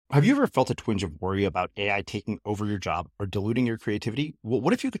Have you ever felt a twinge of worry about AI taking over your job or diluting your creativity? Well,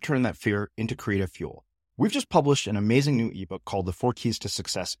 what if you could turn that fear into creative fuel? We've just published an amazing new ebook called The 4 Keys to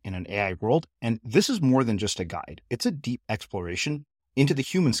Success in an AI World, and this is more than just a guide. It's a deep exploration into the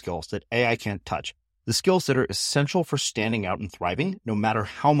human skills that AI can't touch, the skills that are essential for standing out and thriving, no matter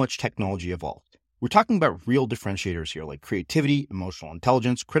how much technology evolves. We're talking about real differentiators here, like creativity, emotional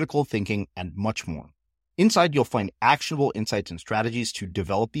intelligence, critical thinking, and much more. Inside, you'll find actionable insights and strategies to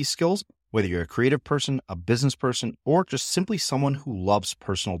develop these skills, whether you're a creative person, a business person, or just simply someone who loves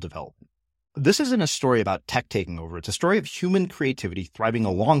personal development. This isn't a story about tech taking over. It's a story of human creativity thriving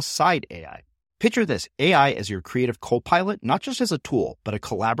alongside AI. Picture this, AI as your creative co-pilot, not just as a tool, but a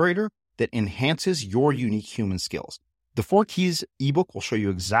collaborator that enhances your unique human skills. The 4 Keys ebook will show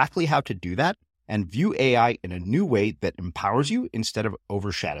you exactly how to do that and view AI in a new way that empowers you instead of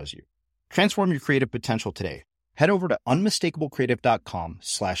overshadows you. Transform your creative potential today. Head over to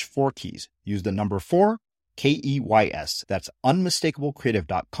unmistakablecreative.com/4keys. Use the number 4, KEYS. That's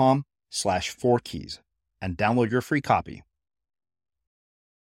unmistakablecreative.com/4keys and download your free copy.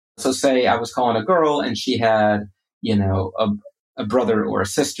 So say I was calling a girl and she had, a brother or a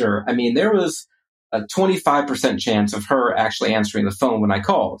sister. I mean, there was a 25% chance of her actually answering the phone when I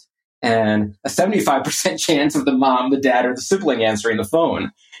called, and a 75% chance of the mom, the dad, or the sibling answering the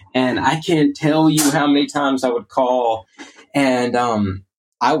phone. And I can't tell you how many times I would call and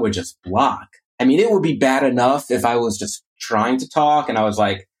I would just block. I mean, it would be bad enough if I was just trying to talk and I was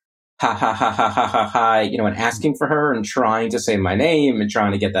like, ha, ha, ha, ha, ha, ha, ha, and asking for her and trying to say my name and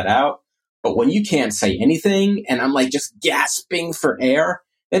trying to get that out. But when you can't say anything and I'm like just gasping for air,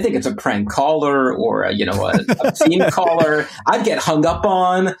 they think it's a prank caller or, a obscene caller. I'd get hung up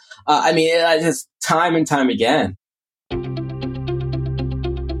on. Just time and time again.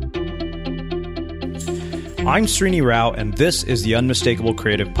 I'm Srini Rao, and this is the Unmistakable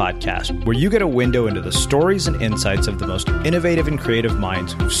Creative Podcast, where you get a window into the stories and insights of the most innovative and creative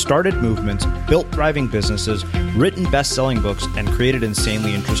minds who've started movements, built thriving businesses, written best-selling books, and created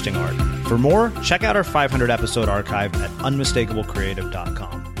insanely interesting art. For more, check out our 500-episode archive at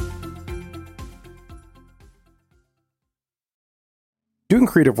unmistakablecreative.com. Doing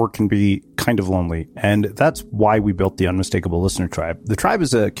creative work can be kind of lonely, and that's why we built the Unmistakable Listener Tribe. The tribe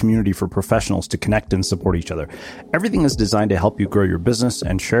is a community for professionals to connect and support each other. Everything is designed to help you grow your business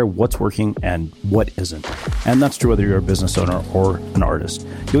and share what's working and what isn't. And that's true whether you're a business owner or an artist.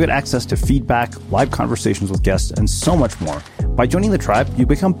 You'll get access to feedback, live conversations with guests, and so much more. By joining the tribe, you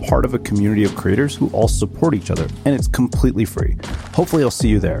become part of a community of creators who all support each other, and it's completely free. Hopefully I'll see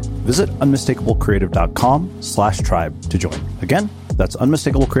you there. Visit unmistakablecreative.com/tribe to join. Again, that's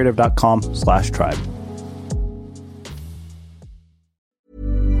unmistakablecreative.com/tribe.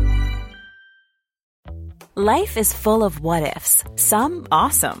 Life is full of what-ifs. Some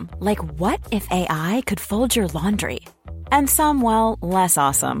awesome, like what if AI could fold your laundry? And some, well, less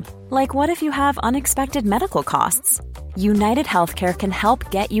awesome, like what if you have unexpected medical costs? United Healthcare can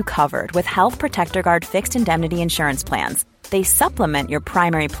help get you covered with Health Protector Guard fixed indemnity insurance plans. They supplement your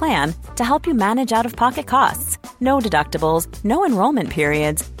primary plan to help you manage out-of-pocket costs. No deductibles, no enrollment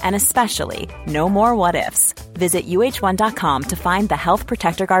periods, and especially no more what-ifs. Visit uh1.com to find the Health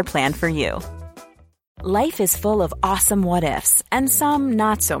Protector Guard plan for you. Life is full of awesome what-ifs, and some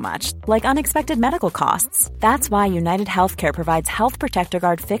not so much, like unexpected medical costs. That's why United Healthcare provides Health Protector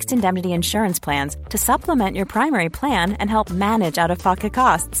Guard fixed indemnity insurance plans to supplement your primary plan and help manage out-of-pocket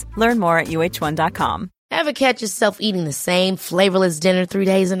costs. Learn more at uh1.com. Ever catch yourself eating the same flavorless dinner 3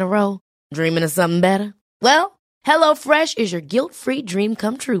 days in a row? Dreaming of something better? Well, HelloFresh is your guilt-free dream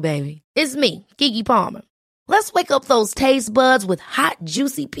come true, baby. It's me, Keke Palmer. Let's wake up those taste buds with hot,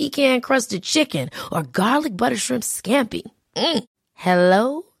 juicy pecan-crusted chicken or garlic butter shrimp scampi.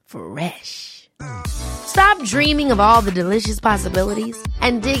 Hello Fresh. Stop dreaming of all the delicious possibilities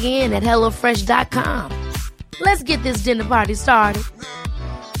and dig in at HelloFresh.com. Let's get this dinner party started.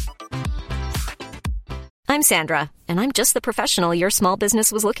 I'm Sandra, and I'm just the professional your small business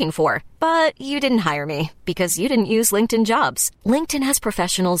was looking for. But you didn't hire me because you didn't use LinkedIn Jobs. LinkedIn has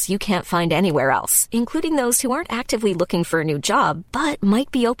professionals you can't find anywhere else, including those who aren't actively looking for a new job, but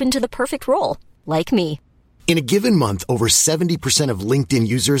might be open to the perfect role, like me. In a given month, over 70% of LinkedIn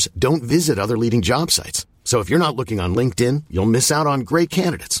users don't visit other leading job sites. So if you're not looking on LinkedIn, you'll miss out on great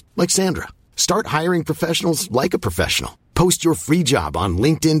candidates, like Sandra. Start hiring professionals like a professional. Post your free job on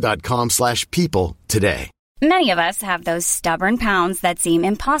linkedin.com/people today. Many of us have those stubborn pounds that seem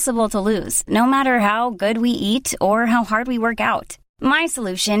impossible to lose, no matter how good we eat or how hard we work out. My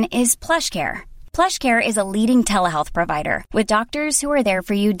solution is PlushCare. PlushCare is a leading telehealth provider with doctors who are there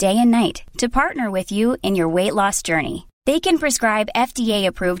for you day and night to partner with you in your weight loss journey. They can prescribe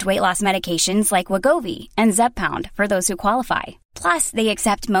FDA-approved weight loss medications like Wegovy and Zepbound for those who qualify. Plus, they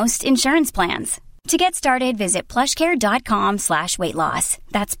accept most insurance plans. To get started, visit plushcare.com/weightloss.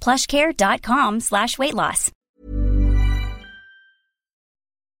 That's plushcare.com/weightloss.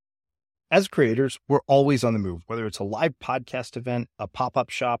 As creators, we're always on the move. Whether it's a live podcast event, a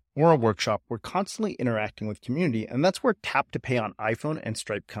pop-up shop, or a workshop, we're constantly interacting with community, and that's where Tap to Pay on iPhone and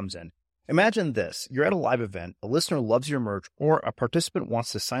Stripe comes in. Imagine this. You're at a live event, a listener loves your merch, or a participant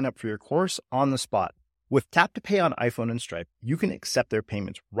wants to sign up for your course on the spot. With Tap to Pay on iPhone and Stripe, you can accept their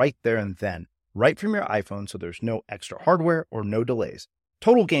payments right there and then, right from your iPhone, so there's no extra hardware or no delays.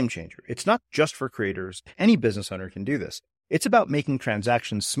 Total game changer. It's not just for creators. Any business owner can do this. It's about making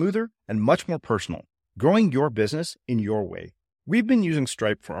transactions smoother and much more personal, growing your business in your way. We've been using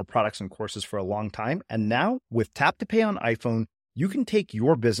Stripe for our products and courses for a long time, and now with Tap to Pay on iPhone, you can take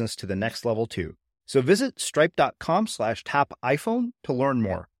your business to the next level too. So visit stripe.com/tapiphone to learn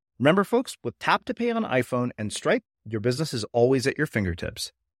more. Remember, folks, with Tap to Pay on iPhone and Stripe, your business is always at your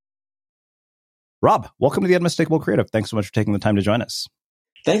fingertips. Rob, welcome to the Unmistakable Creative. Thanks so much for taking the time to join us.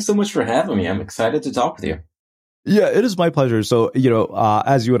 Thanks so much for having me. I'm excited to talk with you. Yeah, it is my pleasure. So,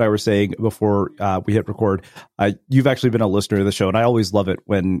 as you and I were saying before we hit record, you've actually been a listener to the show, and I always love it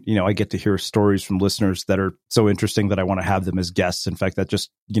when, I get to hear stories from listeners that are so interesting that I want to have them as guests. In fact, that just,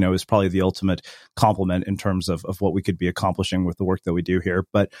 is probably the ultimate compliment in terms of what we could be accomplishing with the work that we do here.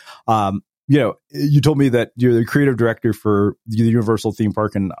 But, you told me that you're the creative director for the Universal theme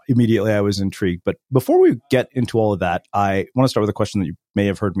park, and immediately I was intrigued. But before we get into all of that, I want to start with a question that you may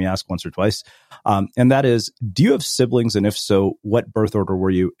have heard me ask once or twice. And that is, do you have siblings? And if so, what birth order were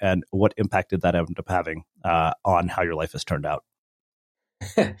you, and what impact did that end up having on how your life has turned out?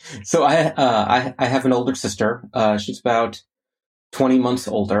 So I have an older sister. She's about 20 months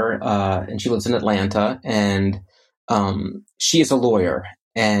older, and she lives in Atlanta, and she is a lawyer.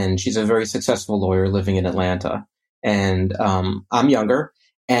 And she's a very successful lawyer living in Atlanta. And I'm younger.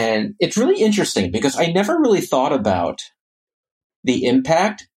 And it's really interesting because I never really thought about the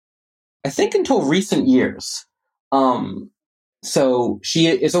impact, I think, until recent years. So she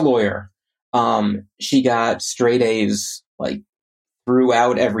is a lawyer. She got straight A's like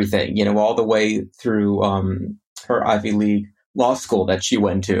throughout everything, all the way through her Ivy League law school that she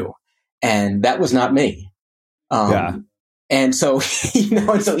went to. And that was not me. Yeah. And so,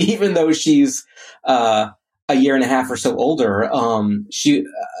 so even though she's a year and a half or so older, she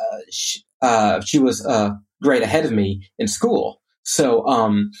was a grade ahead of me in school. So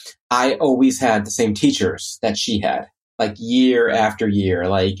I always had the same teachers that she had, like year after year.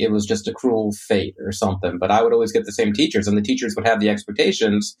 Like it was just a cruel fate or something. But I would always get the same teachers, and the teachers would have the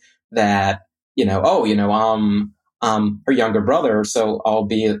expectations that, I'm her younger brother, so I'll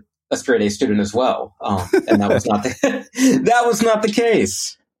be a straight A student as well. And that was not the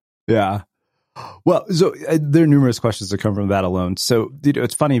case. Yeah. Well, so there are numerous questions that come from that alone. So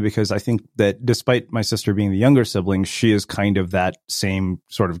it's funny because I think that despite my sister being the younger sibling, she is kind of that same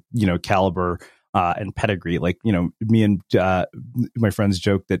sort of, caliber and pedigree. Like, me and my friends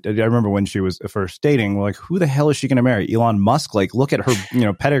joke that I remember when she was first dating, we're like, who the hell is she going to marry? Elon Musk? Like, look at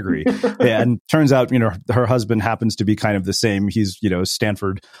her, pedigree. And turns out, her husband happens to be kind of the same. He's,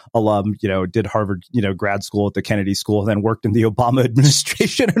 Stanford alum, did Harvard, grad school at the Kennedy School, and then worked in the Obama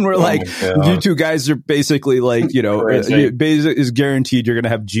administration. And we're like, you two guys are basically like, is guaranteed you're going to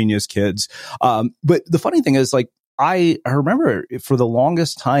have genius kids. But the funny thing is, like, I remember for the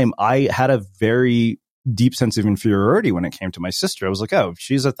longest time, I had a very deep sense of inferiority when it came to my sister. I was like, oh,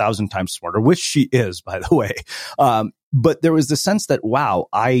 she's 1,000 times smarter, which she is, by the way. But there was the sense that, wow,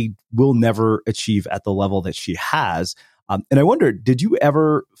 I will never achieve at the level that she has. And I wonder, did you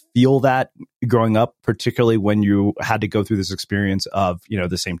ever feel that growing up, particularly when you had to go through this experience of,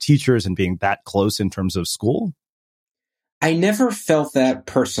 the same teachers and being that close in terms of school? I never felt that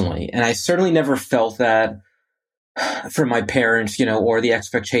personally. And I certainly never felt that from my parents, or the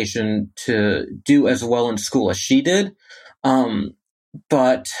expectation to do as well in school as she did.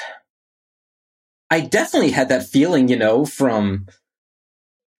 But I definitely had that feeling, from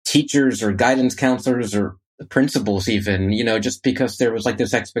teachers or guidance counselors or principals even, just because there was like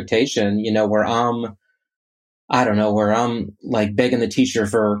this expectation, where I'm like begging the teacher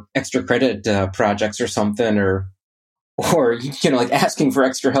for extra credit projects or something, or like asking for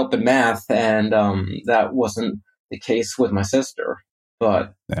extra help in math. And that wasn't the case with my sister.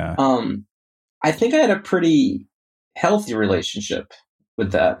 But yeah. I think I had a pretty healthy relationship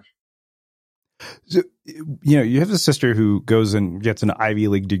with that. So, you have a sister who goes and gets an Ivy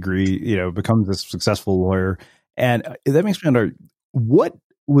League degree, becomes a successful lawyer. And that makes me wonder, what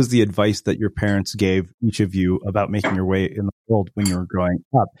was the advice that your parents gave each of you about making your way in the world when you were growing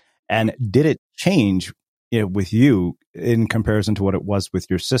up? And did it change with you in comparison to what it was with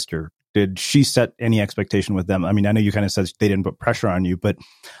your sister? Did she set any expectation with them? I mean, I know you kind of said they didn't put pressure on you, but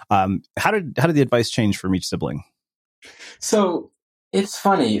how did the advice change from each sibling? So it's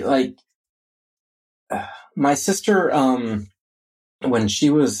funny, like my sister, when she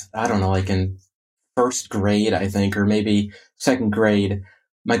was, I don't know, like in first grade, I think, or maybe second grade,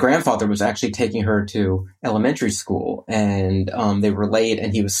 my grandfather was actually taking her to elementary school, and they were late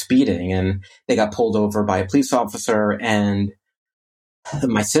and he was speeding, and they got pulled over by a police officer. And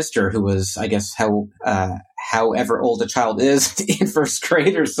my sister, who was, I guess, however old a child is in first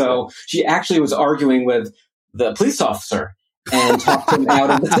grade or so, she actually was arguing with the police officer and talked him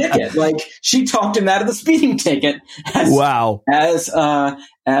out of the ticket. Like, she talked him out of the speeding ticket as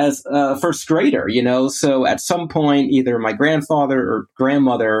a first grader, So at some point, either my grandfather or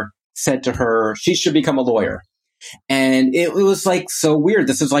grandmother said to her, she should become a lawyer. And it was like so weird.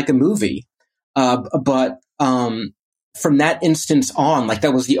 This is like a movie. But from that instance on, like,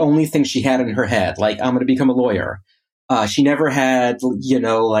 that was the only thing she had in her head. Like, I'm going to become a lawyer. She never had,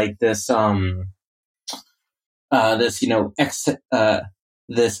 like this,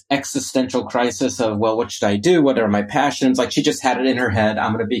 this existential crisis of, well, what should I do? What are my passions? Like, she just had it in her head.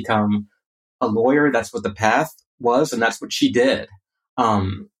 I'm going to become a lawyer. That's what the path was. And that's what she did.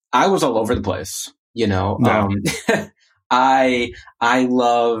 I was all over the place, No. I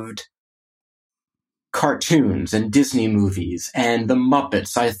loved cartoons and Disney movies and the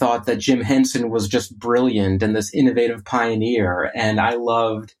Muppets. I thought that Jim Henson was just brilliant and this innovative pioneer. And I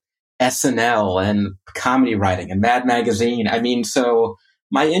loved SNL and comedy writing and Mad Magazine. I mean, so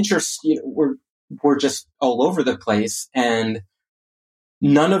my interests were just all over the place, and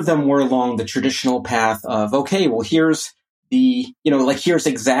none of them were along the traditional path of, okay, well, here's here's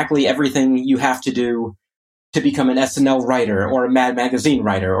exactly everything you have to do to become an SNL writer or a Mad Magazine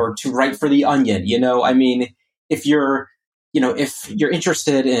writer or to write for The Onion. I mean, if you're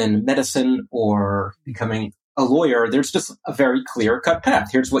interested in medicine or becoming a lawyer, there's just a very clear cut path.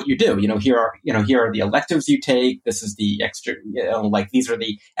 Here's what you do. Here are the electives you take. This is the extra, these are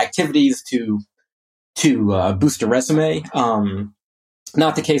the activities to boost a resume.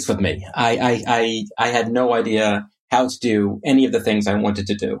 Not the case with me. I had no idea how to do any of the things I wanted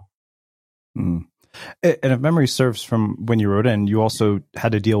to do. Mm. And if memory serves from when you wrote in, you also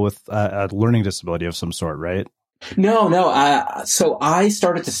had to deal with a learning disability of some sort, right? No. So I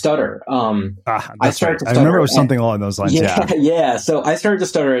started to stutter. I remember it was something along those lines. Yeah. So I started to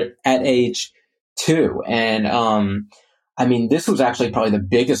stutter at age 2. And I mean, this was actually probably the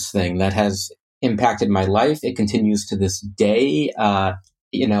biggest thing that has impacted my life. It continues to this day. I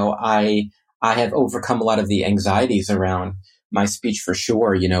have overcome a lot of the anxieties around my speech for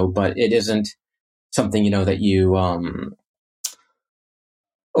sure, but it isn't something, that you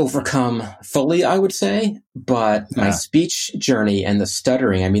overcome fully, I would say. But my speech journey and the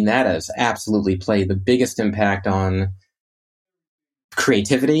stuttering, I mean, that has absolutely played the biggest impact on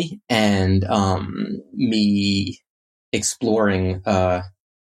creativity and me exploring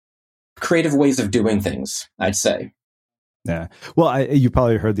creative ways of doing things, I'd say. Yeah. Well, you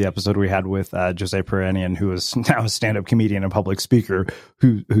probably heard the episode we had with Jose Perenian, who is now a stand-up comedian and public speaker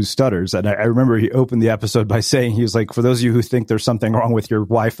who stutters. And I remember he opened the episode by saying, he was like, for those of you who think there's something wrong with your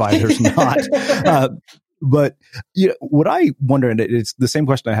Wi-Fi, there's not. But what I wonder, and it's the same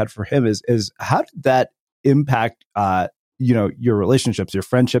question I had for him, is how did that impact your relationships, your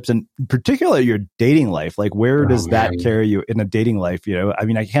friendships, and particularly your dating life? Like, where does that carry you in a dating life? I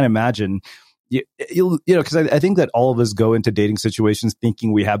mean, I can't imagine. Because I think that all of us go into dating situations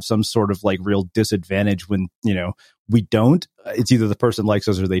thinking we have some sort of like real disadvantage when, we don't. It's either the person likes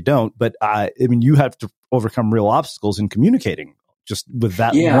us or they don't. But I mean, you have to overcome real obstacles in communicating just with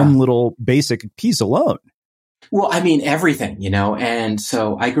that one little basic piece alone. Well, I mean, everything, and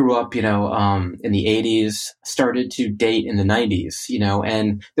so I grew up, in the 80s, started to date in the 90s,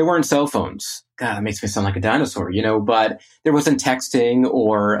 and there weren't cell phones. God, that makes me sound like a dinosaur, but there wasn't texting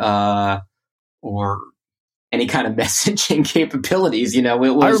or any kind of messaging capabilities, It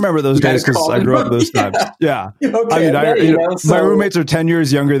was, I remember those days because I grew up those times. Yeah. Okay, I mean, my roommates are 10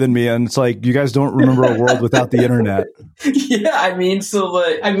 years younger than me, and it's like, you guys don't remember a world without the internet. Yeah, I mean,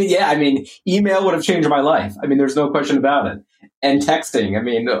 email would have changed my life. I mean, there's no question about it. And texting,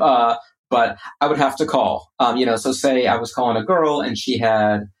 but I would have to call, so say I was calling a girl and she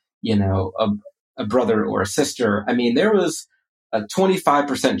had, a brother or a sister. I mean, there was a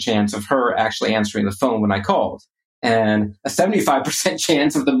 25% chance of her actually answering the phone when I called. and a 75%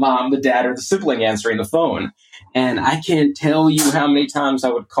 chance of the mom, the dad, or the sibling answering the phone. And I can't tell you how many times I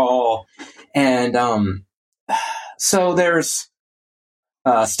would call. And so there's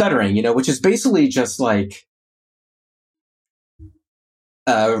stuttering, which is basically just like,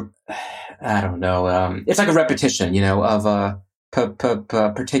 I don't know. It's like a repetition, of a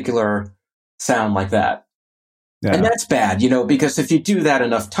particular sound like that. Yeah. And that's bad, because if you do that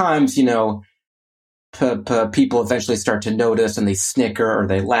enough times, people eventually start to notice and they snicker or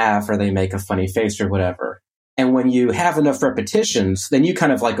they laugh or they make a funny face or whatever. And when you have enough repetitions, then you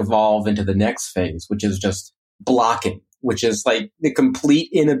kind of like evolve into the next phase, which is just blocking, which is like the complete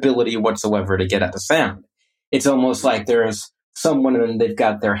inability whatsoever to get at the sound. It's almost like there's someone and they've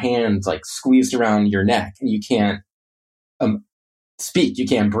got their hands like squeezed around your neck and you can't speak, you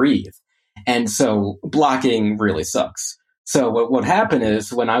can't breathe. And so blocking really sucks. So what would happen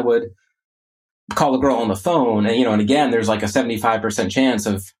is when I would call a girl on the phone and, and again, there's like a 75% chance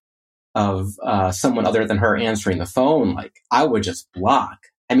of someone other than her answering the phone, like I would just block.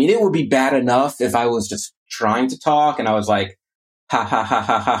 I mean, it would be bad enough if I was just trying to talk and I was like, ha, ha, ha,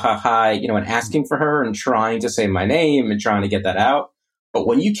 ha, ha, ha, ha, and asking for her and trying to say my name and trying to get that out. But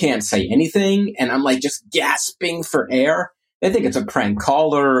when you can't say anything and I'm like just gasping for air, they think it's a prank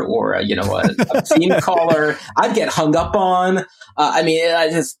caller or, a obscene caller. I'd get hung up on.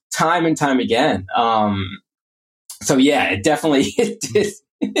 Just time and time again. So yeah, it definitely,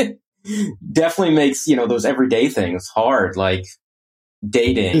 definitely makes, those everyday things hard, like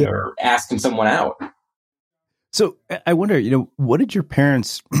dating or asking someone out. So I wonder, what did your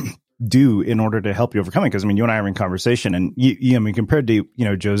parents do in order to help you overcome it? Because, you and I are in conversation and compared to,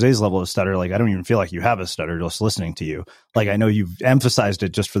 Jose's level of stutter, like, I don't even feel like you have a stutter just listening to you. Like, I know you've emphasized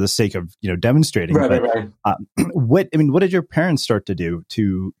it just for the sake of, demonstrating. Right. What did your parents start to do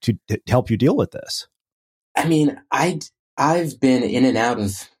to help you deal with this? I've been in and out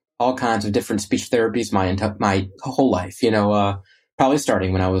of all kinds of different speech therapies my whole life, probably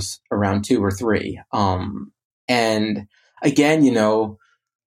starting when I was around 2 or 3. And again,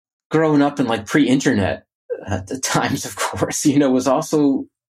 growing up in like pre-internet at the times, of course, was also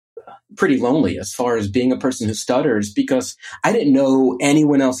pretty lonely as far as being a person who stutters because I didn't know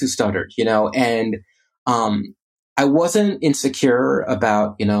anyone else who stuttered, and I wasn't insecure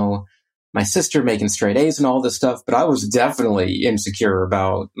about, my sister making straight A's and all this stuff, but I was definitely insecure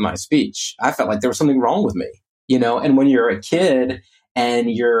about my speech. I felt like there was something wrong with me, and when you're a kid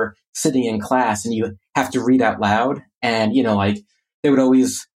and you're sitting in class and you have to read out loud and, they would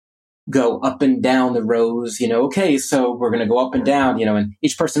always go up and down the rows, okay, so we're going to go up and down, and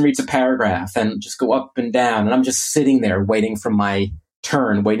each person reads a paragraph and just go up and down. And I'm just sitting there waiting for my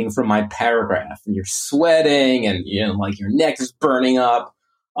turn, waiting for my paragraph, and you're sweating and, like your neck is burning up.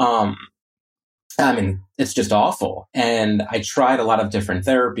 It's just awful. And I tried a lot of different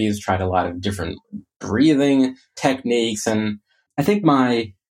therapies, tried a lot of different breathing techniques. And I think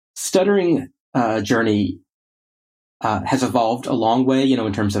my stuttering journey has evolved a long way,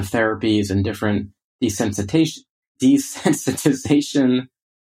 in terms of therapies and different desensitization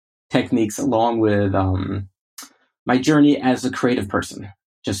techniques, along with my journey as a creative person.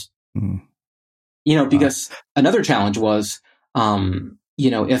 Just, because another challenge was,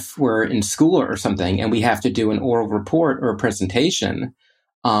 if we're in school or something and we have to do an oral report or a presentation,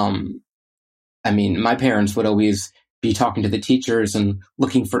 my parents would always be talking to the teachers and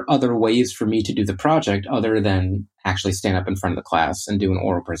looking for other ways for me to do the project other than actually stand up in front of the class and do an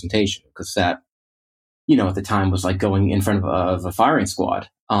oral presentation. Because that, at the time was like going in front of a firing squad.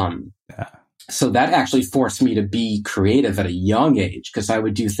 So that actually forced me to be creative at a young age because I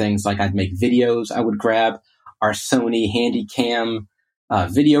would do things like I'd make videos. I would grab our Sony Handycam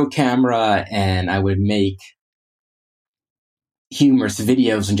video camera and I would make humorous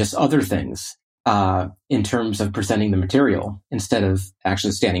videos and just other things. In terms of presenting the material instead of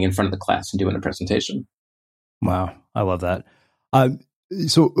actually standing in front of the class and doing a presentation. Wow. I love that.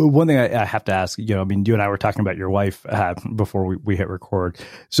 So one thing I have to ask, you and I were talking about your wife before we hit record.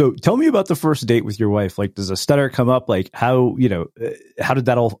 So tell me about the first date with your wife. Like, does a stutter come up? Like how did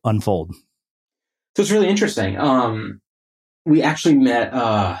that all unfold? So it's really interesting. We actually met,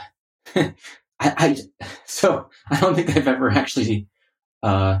 so I don't think I've ever actually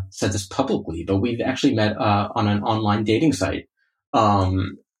said this publicly, but we've actually met on an online dating site.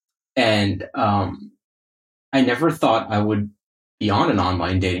 And I never thought I would be on an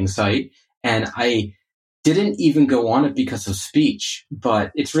online dating site. And I didn't even go on it because of speech.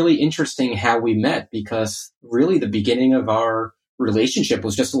 But it's really interesting how we met because really the beginning of our relationship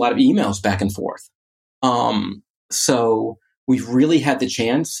was just a lot of emails back and forth. So we really had the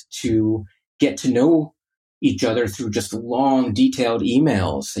chance to get to know each other through just long, detailed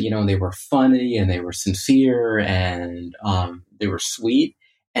emails, and they were funny and they were sincere and they were sweet.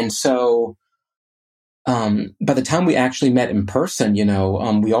 And so by the time we actually met in person,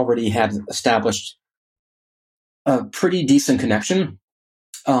 we already had established a pretty decent connection.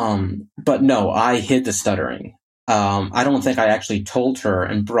 But no, I hid the stuttering. I don't think I actually told her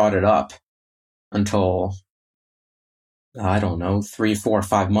and brought it up until, I don't know, 3, 4,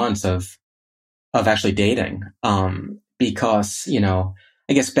 5 months of actually dating. Because,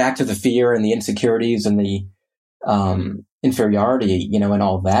 I guess back to the fear and the insecurities and the inferiority, and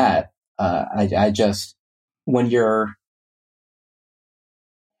all that. I just, when you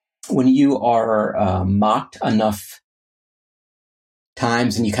are mocked enough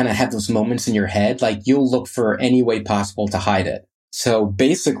times and you kind of have those moments in your head, like you'll look for any way possible to hide it. So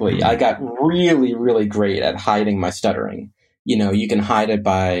basically, I got really, really great at hiding my stuttering. You can hide it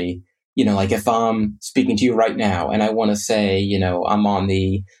by, like if I'm speaking to you right now and I want to say, I'm on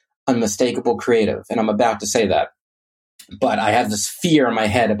the unmistakable creative and I'm about to say that, but I have this fear in my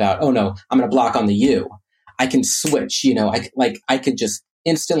head about, oh no, I'm going to block on the you. I can switch, I could just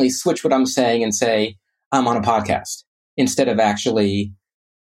instantly switch what I'm saying and say, I'm on a podcast, instead of actually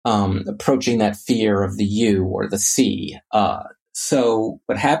approaching that fear of the you or the C. So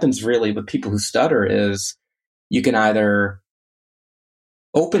what happens really with people who stutter is you can either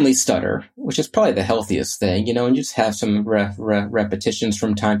openly stutter, which is probably the healthiest thing, and you just have some repetitions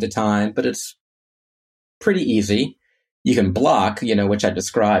from time to time, but it's pretty easy. You can block, which I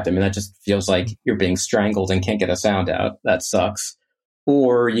described. I mean, that just feels like you're being strangled and can't get a sound out. That sucks.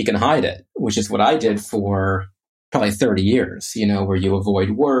 Or you can hide it, which is what I did for probably 30 years, where you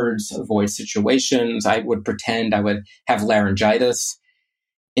avoid words, avoid situations. I would pretend I would have laryngitis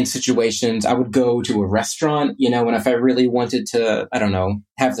in situations. I would go to a restaurant, and if I really wanted to, I don't know,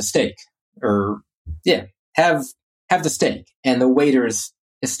 have the steak have the steak, and the waiter is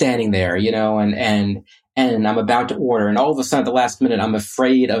standing there, and I'm about to order, and all of a sudden at the last minute, I'm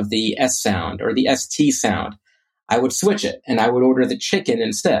afraid of the S sound or the ST sound. I would switch it and I would order the chicken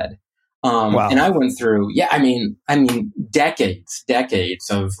instead. Wow. And I went through, decades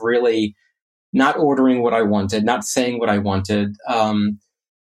of really not ordering what I wanted, not saying what I wanted,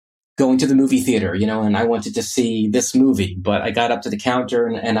 going to the movie theater, and I wanted to see this movie, but I got up to the counter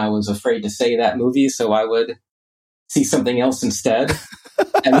and I was afraid to say that movie. So I would see something else instead.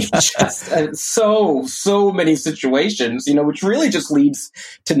 I mean, just so many situations, which really just leads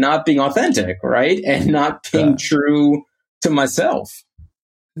to not being authentic, right? And not being true to myself.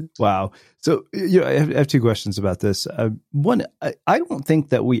 Wow. So, I have 2 questions about this. One, I don't think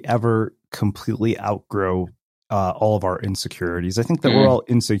that we ever completely outgrow all of our insecurities. I think that we're all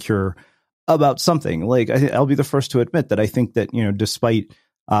insecure about something. Like, I'll be the first to admit that I think that, despite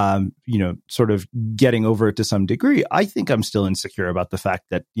sort of getting over it to some degree, I think I'm still insecure about the fact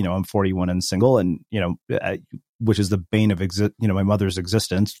that, I'm 41 and single, and, which is the bane of my mother's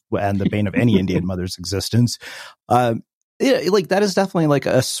existence and the bane of any Indian mother's existence. That is definitely like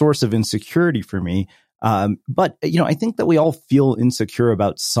a source of insecurity for me. But, I think that we all feel insecure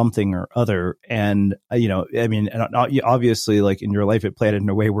about something or other. And, obviously, like in your life, it played in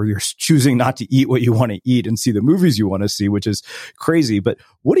a way where you're choosing not to eat what you want to eat and see the movies you want to see, which is crazy. But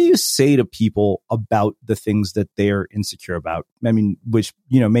what do you say to people about the things that they're insecure about? I mean, which,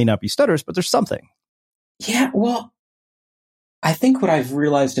 may not be stutters, but there's something. Yeah, well, I think what I've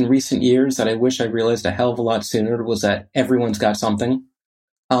realized in recent years that I wish I realized a hell of a lot sooner was that everyone's got something.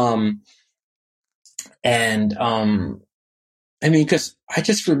 Because I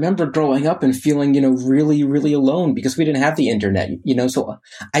just remember growing up and feeling, really, really alone because we didn't have the internet, so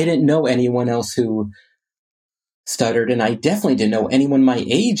I didn't know anyone else who stuttered, and I definitely didn't know anyone my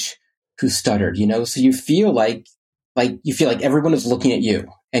age who stuttered, so you feel like everyone is looking at you,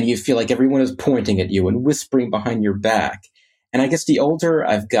 and you feel like everyone is pointing at you and whispering behind your back. And I guess the older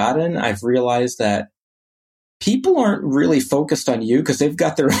I've gotten, I've realized that people aren't really focused on you because they've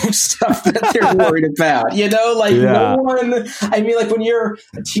got their own stuff that they're worried about, No one, when you're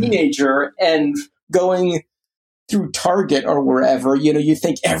a teenager and going through Target or wherever, you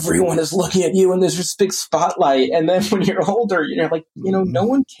think everyone is looking at you and there's this big spotlight. And then when you're older, you're like, no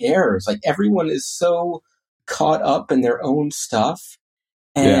one cares. Like everyone is so caught up in their own stuff.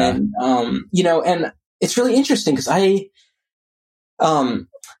 And, and it's really interesting because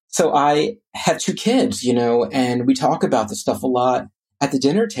so I have 2 kids, and we talk about this stuff a lot at the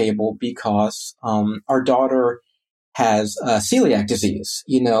dinner table because our daughter has celiac disease,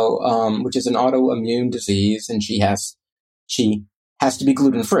 which is an autoimmune disease, and she has to be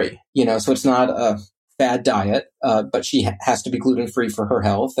gluten free, so it's not a fad diet, but she has to be gluten free for her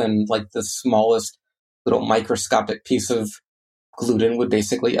health. And like the smallest little microscopic piece of gluten would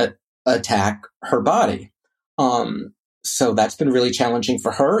basically attack her body. So that's been really challenging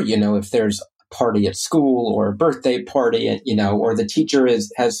for her. If there's a party at school or a birthday party, and, or the teacher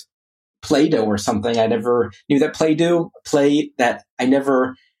has Play-Doh or something. I never knew that I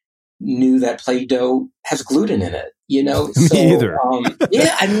never knew that Play-Doh has gluten in it, So, Me either.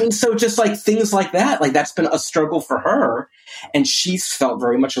 So just like things like that, like that's been a struggle for her. And she's felt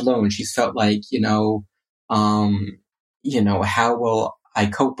very much alone. She's felt like, how will I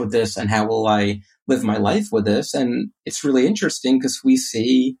cope with this and how will I live my life with this? And it's really interesting because we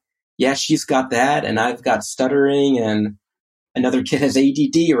see, she's got that and I've got stuttering and another kid has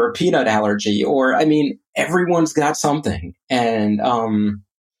ADD or a peanut allergy, or, everyone's got something. And,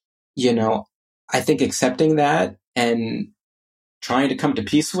 I think accepting that and trying to come to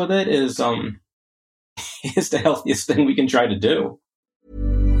peace with it is the healthiest thing we can try to do.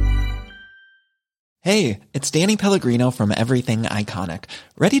 Hey, it's Danny Pellegrino from Everything Iconic.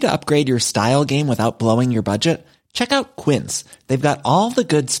 Ready to upgrade your style game without blowing your budget? Check out Quince. They've got all the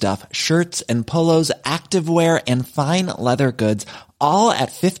good stuff, shirts and polos, activewear, and fine leather goods, all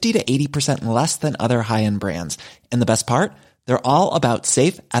at 50 to 80% less than other high-end brands. And the best part? They're all about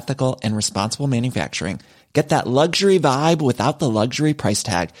safe, ethical, and responsible manufacturing. Get that luxury vibe without the luxury price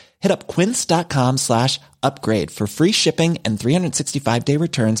tag. Hit up quince.com/upgrade for free shipping and 365-day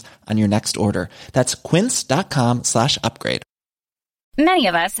returns on your next order. That's quince.com/upgrade. Many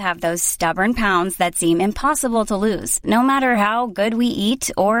of us have those stubborn pounds that seem impossible to lose, no matter how good we eat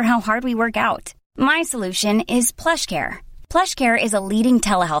or how hard we work out. My solution is PlushCare. PlushCare is a leading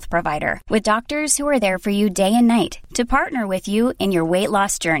telehealth provider with doctors who are there for you day and night to partner with you in your weight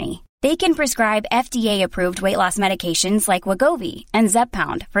loss journey. They can prescribe FDA-approved weight loss medications like Wegovy and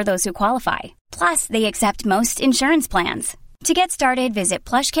Zepbound for those who qualify. Plus, they accept most insurance plans. To get started, visit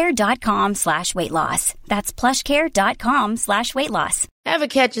plushcare.com/weightloss. That's plushcare.com/weightloss. Ever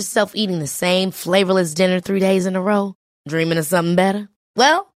catch yourself eating the same flavorless dinner 3 days in a row? Dreaming of something better?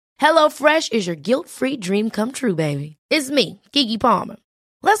 Well, HelloFresh is your guilt-free dream come true, baby. It's me, Keke Palmer.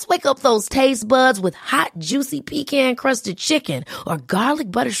 Let's wake up those taste buds with hot, juicy pecan-crusted chicken or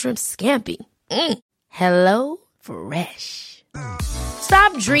garlic butter shrimp scampi. Hello Fresh.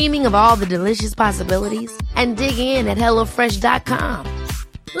 Stop dreaming of all the delicious possibilities and dig in at HelloFresh.com.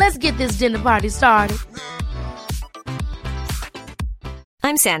 Let's get this dinner party started.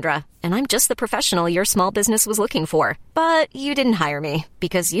 I'm Sandra, and I'm just the professional your small business was looking for. But you didn't hire me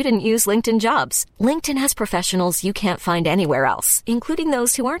because you didn't use LinkedIn Jobs. LinkedIn has professionals you can't find anywhere else, including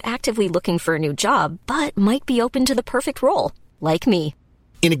those who aren't actively looking for a new job, but might be open to the perfect role, like me.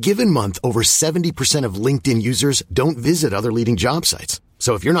 In a given month, over 70% of LinkedIn users don't visit other leading job sites.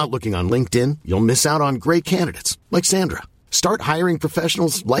 So if you're not looking on LinkedIn, you'll miss out on great candidates like Sandra. Start hiring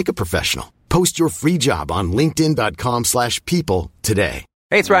professionals like a professional. Post your free job on linkedin.com/people today.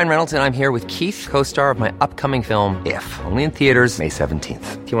 Hey, it's Ryan Reynolds, and I'm here with Keith, co-star of my upcoming film, If, only in theaters May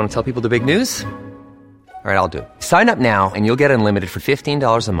 17th. Do you want to tell people the big news? All right, I'll do it. Sign up now and you'll get unlimited for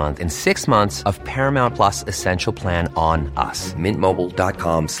 $15 a month and 6 months of Paramount Plus Essential Plan on us.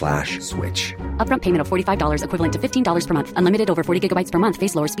 MintMobile.com/switch. Upfront payment of $45 equivalent to $15 per month. Unlimited over 40 gigabytes per month.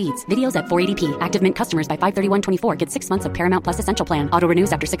 Face lower speeds. Videos at 480p. Active Mint customers by 531.24 get 6 months of Paramount Plus Essential Plan. Auto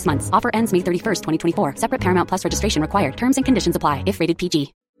renews after 6 months. Offer ends May 31st, 2024. Separate Paramount Plus registration required. Terms and conditions apply if rated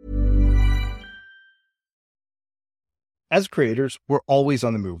PG. As creators, we're always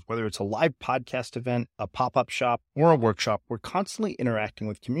on the move. Whether it's a live podcast event, a pop-up shop, or a workshop, we're constantly interacting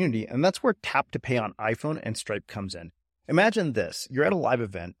with community, and that's where Tap to Pay on iPhone and Stripe comes in. Imagine this. You're at a live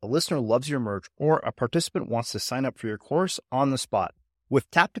event, a listener loves your merch, or a participant wants to sign up for your course on the spot.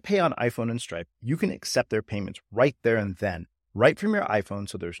 With Tap to Pay on iPhone and Stripe, you can accept their payments right there and then, right from your iPhone,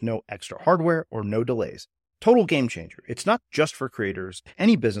 so there's no extra hardware or no delays. Total game changer. It's not just for creators.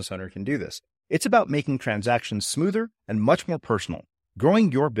 Any business owner can do this. It's about making transactions smoother and much more personal,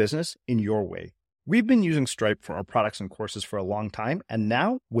 growing your business in your way. We've been using Stripe for our products and courses for a long time, and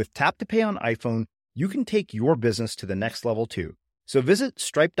now with Tap to Pay on iPhone, you can take your business to the next level too. So visit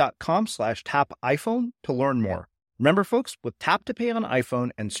stripe.com/tapiphone to learn more. Remember, folks, with Tap to Pay on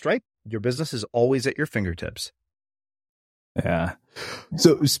iPhone and Stripe, your business is always at your fingertips. Yeah.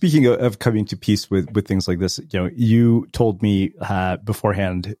 So speaking of coming to peace with things like this, you told me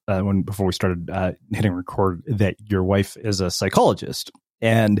beforehand, before we started hitting record, that your wife is a psychologist.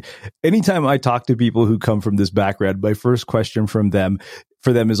 And anytime I talk to people who come from this background, my first question for them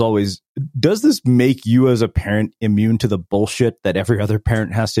is always, does this make you as a parent immune to the bullshit that every other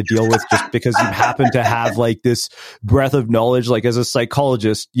parent has to deal with just because you happen to have like this breadth of knowledge? Like as a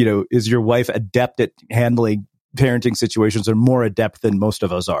psychologist, is your wife adept at handling parenting situations, or more adept than most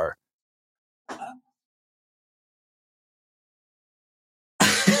of us are?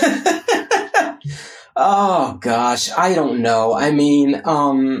 Oh gosh, I don't know. I mean,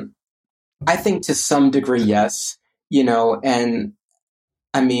 I think to some degree, yes, and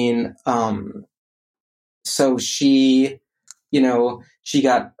I mean, so she, she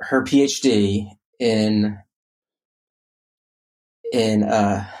got her PhD in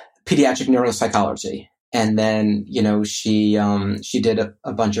pediatric neuropsychology. And then, she did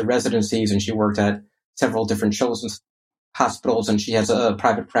a bunch of residencies, and she worked at several different children's hospitals, and she has a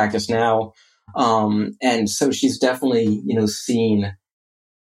private practice now. And so she's definitely, seen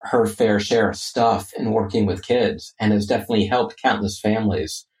her fair share of stuff in working with kids, and has definitely helped countless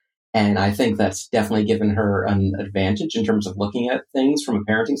families. And I think that's definitely given her an advantage in terms of looking at things from a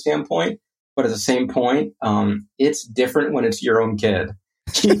parenting standpoint. But at the same point, it's different when it's your own kid,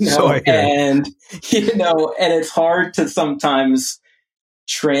 and it's hard to sometimes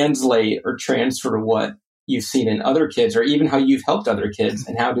translate or transfer what you've seen in other kids, or even how you've helped other kids,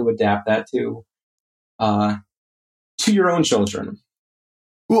 and how to adapt that to your own children.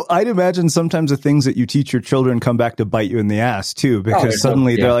 Well, I'd imagine sometimes the things that you teach your children come back to bite you in the ass too, because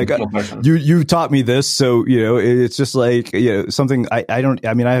suddenly they're like, you taught me this. So, it's just like, something I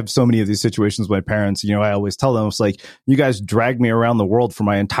have so many of these situations with my parents, I always tell them, it's like, you guys dragged me around the world for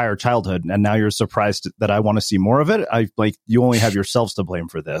my entire childhood, and now you're surprised that I want to see more of it. You only have yourselves to blame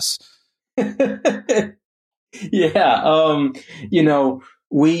for this. Yeah.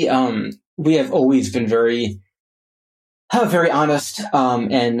 We have always been very honest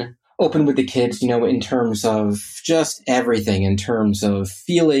and open with the kids, in terms of just everything, in terms of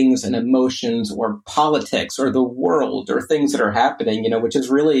feelings and emotions, or politics, or the world, or things that are happening, which is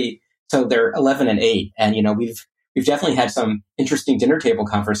really, so they're 11 and 8. And, we've definitely had some interesting dinner table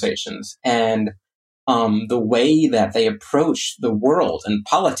conversations, and the way that they approach the world and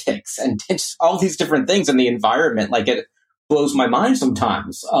politics and all these different things in the environment, like, it blows my mind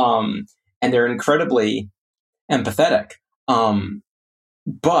sometimes. And they're incredibly empathetic.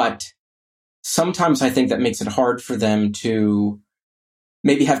 But sometimes I think that makes it hard for them to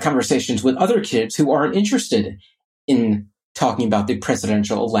maybe have conversations with other kids who aren't interested in talking about the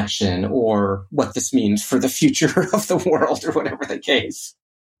presidential election, or what this means for the future of the world, or whatever the case.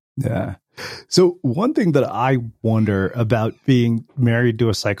 Yeah. So one thing that I wonder about being married to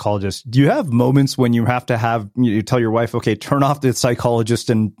a psychologist, do you have moments when you have to you tell your wife, okay, turn off the psychologist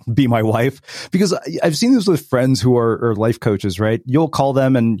and be my wife? Because I've seen this with friends who are life coaches, right? You'll call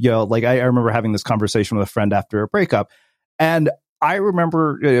them, and, I remember having this conversation with a friend after a breakup, and I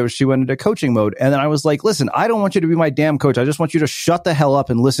remember she went into coaching mode, and then I was like, listen, I don't want you to be my damn coach. I just want you to shut the hell up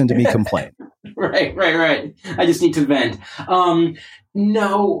and listen to me complain. Right. I just need to vent.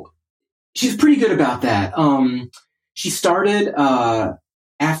 No, she's pretty good about that. She started,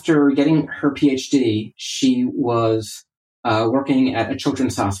 after getting her PhD, she was working at a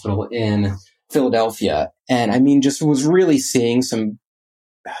children's hospital in Philadelphia. And just was really seeing some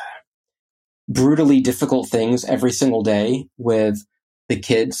brutally difficult things every single day with the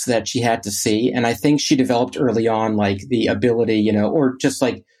kids that she had to see. And I think she developed early on, like, the ability, or just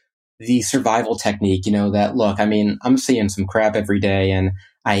like the survival technique, that, look, I'm seeing some crap every day, and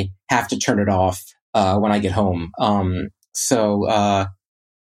I have to turn it off when I get home. So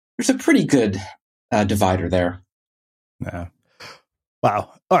there's a pretty good divider there. Yeah.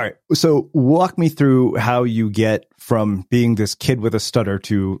 Wow. All right. So walk me through how you get from being this kid with a stutter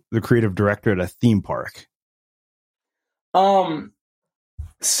to the creative director at a theme park.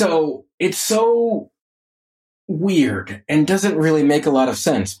 So it's so weird and doesn't really make a lot of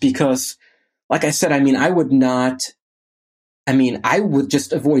sense, because, like I said, I would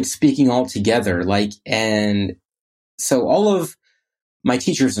just avoid speaking altogether. And so all of my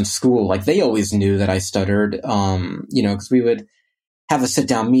teachers in school, they always knew that I stuttered, because we would have a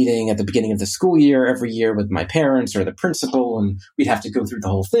sit-down meeting at the beginning of the school year every year with my parents or the principal, and we'd have to go through the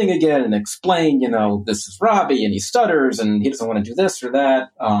whole thing again and explain, this is Robbie, and he stutters, and he doesn't want to do this or that.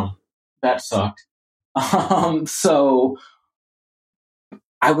 That sucked. So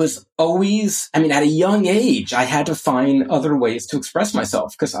I was always, at a young age, I had to find other ways to express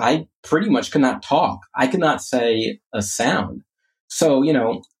myself, because I pretty much could not talk. I could not say a sound. So,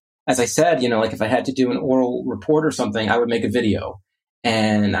 as I said, if I had to do an oral report or something, I would make a video,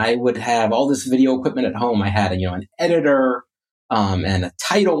 and I would have all this video equipment at home. I had, an editor, and a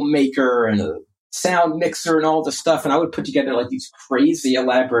title maker, and a sound mixer, and all this stuff. And I would put together these crazy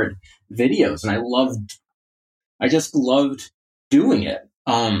elaborate videos, and I just loved doing it.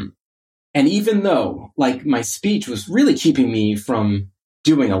 And even though my speech was really keeping me from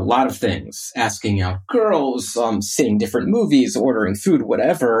doing a lot of things, asking out girls, seeing different movies, ordering food,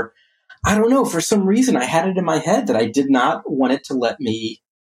 whatever, I don't know, for some reason I had it in my head that I did not want it to let me,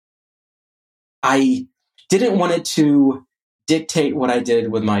 I didn't want it to dictate what I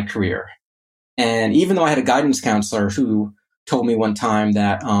did with my career. And even though I had a guidance counselor who told me one time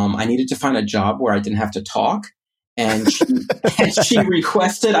that I needed to find a job where I didn't have to talk, and she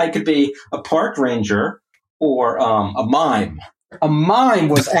requested I could be a park ranger or a mime. A mime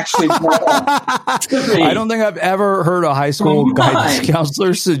was actually brought up to me. I don't think I've ever heard a high school guidance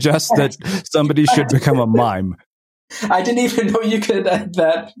counselor suggest that somebody should become a mime. I didn't even know you could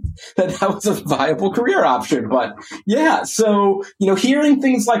that was a viable career option. But yeah, so hearing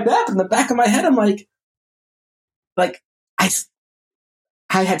things like that in the back of my head, I'm like I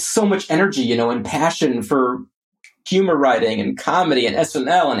had so much energy, and passion for humor writing and comedy and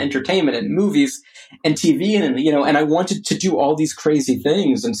SNL and entertainment and movies and TV and I wanted to do all these crazy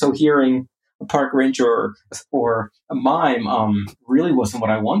things. And so hearing a park ranger or a mime really wasn't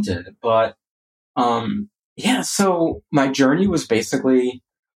what I wanted. But so my journey was basically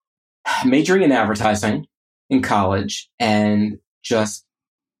majoring in advertising in college and just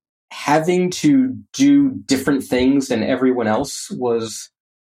having to do different things than everyone else was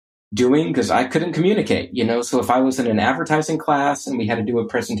doing because I couldn't communicate, So if I was in an advertising class and we had to do a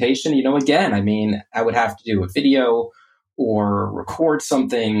presentation, again, I would have to do a video or record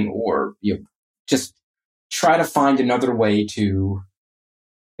something or just try to find another way to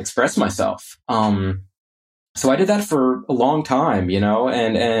express myself. So I did that for a long time,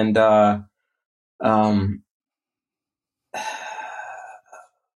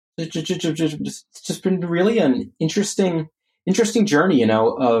 it's just been really an interesting journey,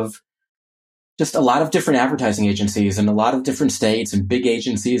 of just a lot of different advertising agencies and a lot of different states and big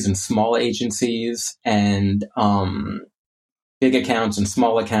agencies and small agencies and big accounts and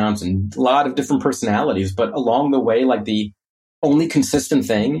small accounts and a lot of different personalities. But along the way, the only consistent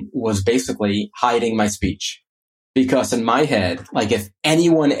thing was basically hiding my speech. Because in my head, if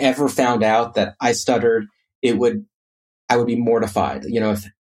anyone ever found out that I stuttered, I would be mortified,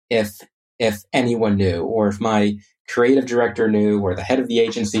 if anyone knew, or if my creative director knew, or the head of the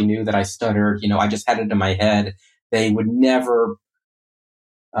agency knew that I stuttered, I just had it in my head. They would never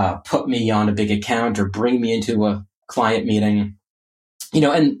put me on a big account or bring me into a client meeting,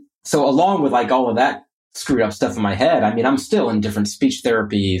 and so along with all of that screwed up stuff in my head, I'm still in different speech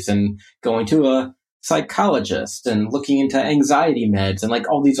therapies and going to a psychologist and looking into anxiety meds and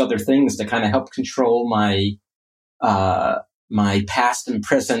all these other things to kind of help control my my past and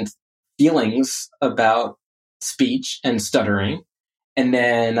present feelings about speech and stuttering. And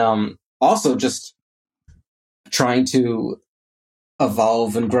then also just trying to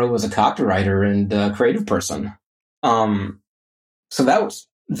evolve and grow as a copywriter and a creative person. So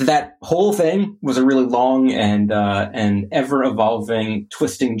that whole thing was a really long and ever evolving,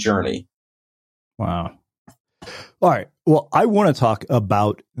 twisting journey. Wow. All right. Well, I want to talk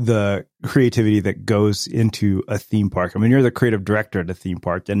about the creativity that goes into a theme park. You're the creative director at a theme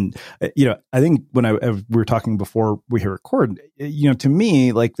park. And, I think when we were talking before we hit record, to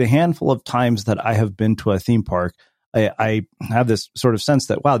me, the handful of times that I have been to a theme park, I have this sort of sense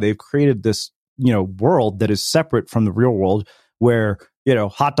that, wow, they've created this, world that is separate from the real world where,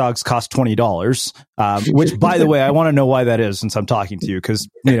 hot dogs cost $20, which, by the way, I want to know why that is since I'm talking to you, because,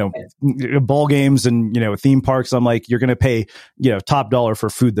 ball games and, theme parks, I'm like, you're going to pay, top dollar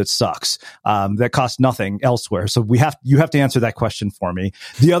for food that sucks, that costs nothing elsewhere. So you have to answer that question for me.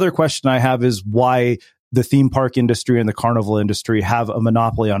 The other question I have is why the theme park industry and the carnival industry have a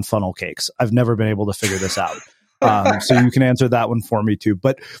monopoly on funnel cakes. I've never been able to figure this out. So you can answer that one for me too.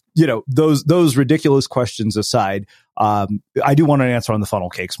 But, those ridiculous questions aside, I do want an answer on the funnel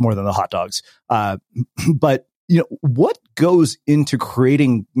cakes more than the hot dogs. But, what goes into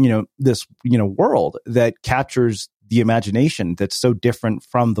creating, this, world that captures the imagination that's so different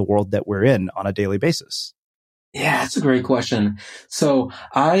from the world that we're in on a daily basis? Yeah, that's a great question. So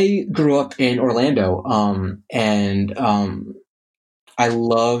I grew up in Orlando, and I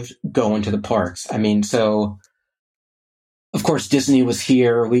loved going to the parks. So of course, Disney was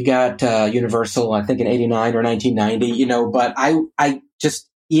here. We got Universal, I think, in 89 or 1990, but I just,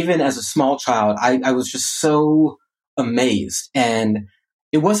 even as a small child, I was just so amazed. And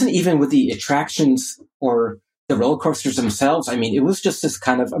it wasn't even with the attractions or the roller coasters themselves. It was just this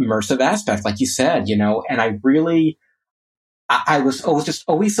kind of immersive aspect, like you said, and I really, I was just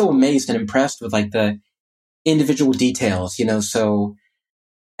always so amazed and impressed with the individual details, so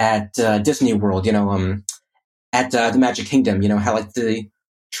at Disney World, at the Magic Kingdom, how the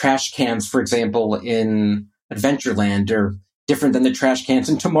trash cans, for example, in Adventureland are different than the trash cans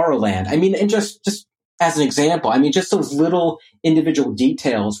in Tomorrowland. And just as an example, just those little individual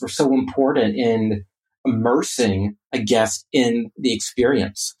details were so important in immersing a guest in the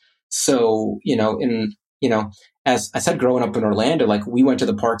experience. So, in as I said, growing up in Orlando, like we went to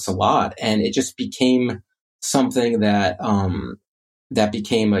the parks a lot, and it just became something that that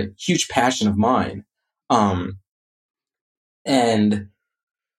became a huge passion of mine. And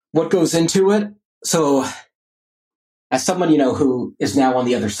what goes into it? So, as someone who is now on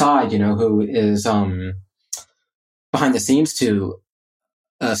the other side, who is behind the scenes to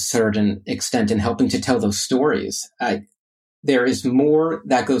a certain extent in helping to tell those stories, there is more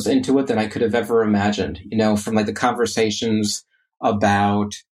that goes into it than I could have ever imagined, from like the conversations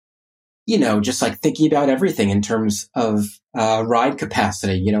about, just like thinking about everything in terms of ride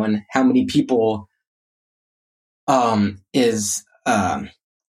capacity, and how many people how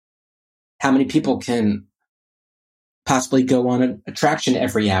many people can possibly go on an attraction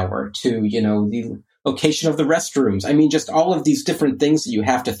every hour, to, the location of the restrooms. I mean, just all of these different things that you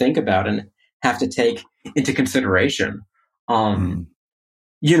have to think about and have to take into consideration.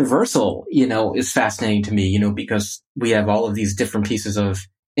 Universal, is fascinating to me, because we have all of these different pieces of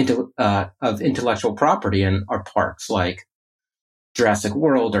intellectual property in our parks, like Jurassic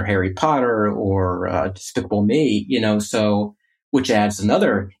World or Harry Potter or Despicable Me, so which adds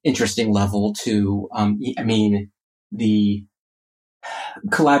another interesting level to, the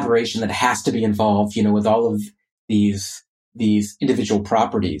collaboration that has to be involved, with all of these individual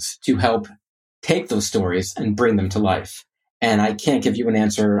properties to help take those stories and bring them to life. And I can't give you an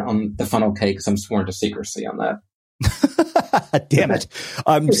answer on the funnel cake because I'm sworn to secrecy on that. Damn it.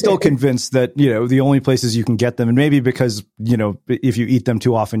 I'm still convinced that, the only places you can get them, and maybe because, if you eat them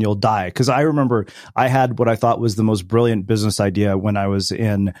too often, you'll die. Because I remember I had what I thought was the most brilliant business idea when I was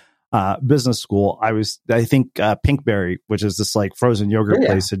in business school. I think Pinkberry, which is this like frozen yogurt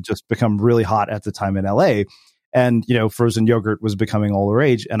place, had just become really hot at the time in LA. And, frozen yogurt was becoming all the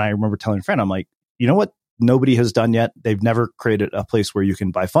rage. And I remember telling a friend, I'm like, you know what nobody has done yet? They've never created a place where you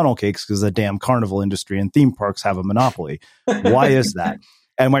can buy funnel cakes because the damn carnival industry and theme parks have a monopoly. Why is that?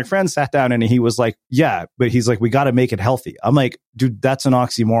 And my friend sat down and he was like, yeah, but he's like, we got to make it healthy. I'm like, dude, that's an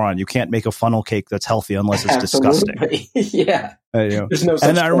oxymoron. You can't make a funnel cake that's healthy unless it's disgusting. Yeah. There's no such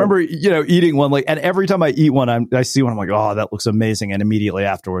and I remember, eating one, like, and every time I eat one, I see one, I'm like, oh, that looks amazing. And immediately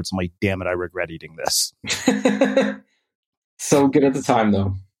afterwards, I'm like, damn it, I regret eating this. So good at the time,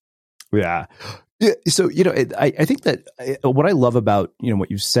 though. Yeah. So, I think that what I love about, what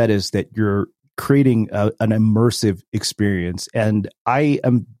you've said is that you're creating an immersive experience. And I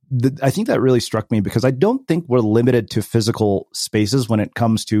think that really struck me because I don't think we're limited to physical spaces when it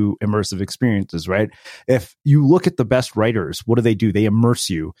comes to immersive experiences, right? If you look at the best writers, what do? They immerse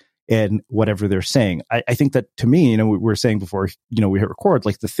you in whatever they're saying. I think that to me, we were saying before, we hit record,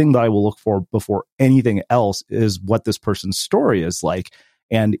 like the thing that I will look for before anything else is what this person's story is like.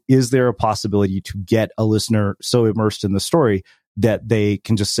 And is there a possibility to get a listener so immersed in the story that they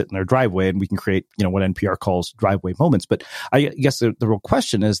can just sit in their driveway and we can create, what NPR calls driveway moments? But I guess the real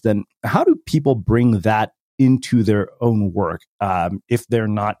question is then, how do people bring that into their own work if they're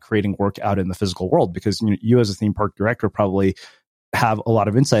not creating work out in the physical world? Because you as a theme park director probably have a lot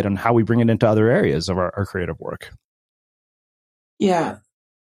of insight on how we bring it into other areas of our creative work. Yeah.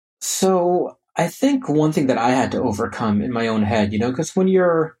 So I think one thing that I had to overcome in my own head, because when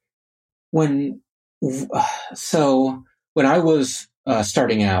I was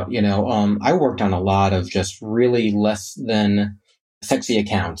starting out, I worked on a lot of just really less than sexy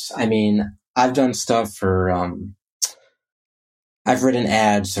accounts. I mean, I've done stuff for, I've written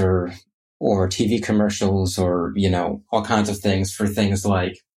ads or TV commercials or, all kinds of things for things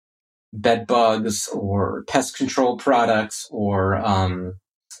like bed bugs or pest control products or,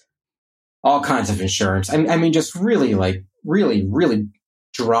 all kinds of insurance. I mean, just really really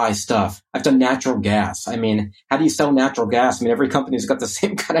dry stuff. I've done natural gas. I mean, how do you sell natural gas? I mean, every company's got the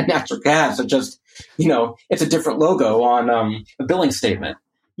same kind of natural gas. It just, it's a different logo on a billing statement.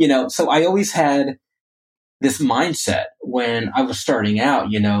 So I always had this mindset when I was starting out,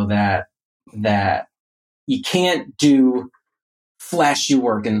 that you can't do flashy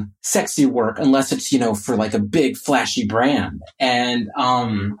work and sexy work unless it's, for like a big flashy brand.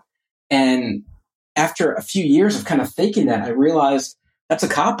 And after a few years of kind of thinking that, I realized that's a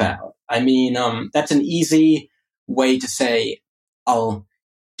cop-out. I mean, that's an easy way to say, I'll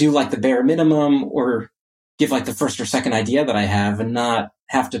do like the bare minimum or give like the first or second idea that I have and not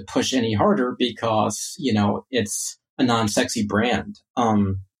have to push any harder because, it's a non-sexy brand.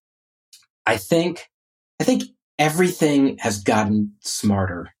 I think everything has gotten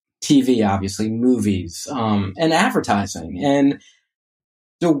smarter. TV, obviously, movies, and advertising. And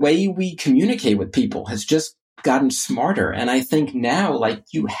the way we communicate with people has just gotten smarter. And I think now, like,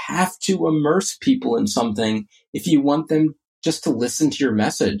 you have to immerse people in something if you want them just to listen to your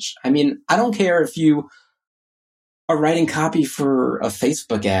message. I mean, I don't care if you are writing copy for a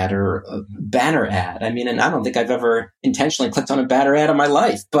Facebook ad or a banner ad. I mean, and I don't think I've ever intentionally clicked on a banner ad in my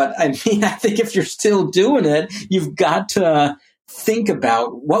life. But I mean, I think if you're still doing it, you've got to think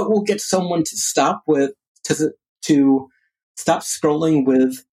about what will get someone to stop scrolling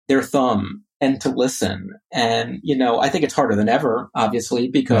with their thumb and to listen. And, I think it's harder than ever, obviously,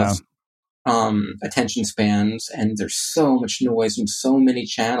 because attention spans and there's so much noise and so many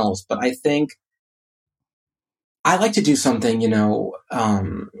channels. But I think I like to do something,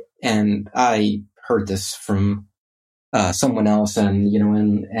 and I heard this from someone else, and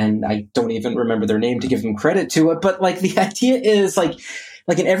and I don't even remember their name to give them credit to it. But like the idea is like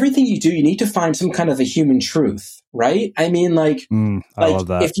in everything you do, you need to find some kind of a human truth, right? I mean, I love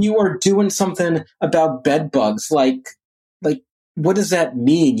that. If you are doing something about bed bugs, like what does that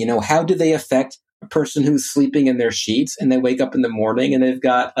mean? How do they affect a person who's sleeping in their sheets and they wake up in the morning and they've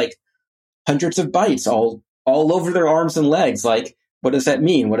got like hundreds of bites all over their arms and legs? Like, what does that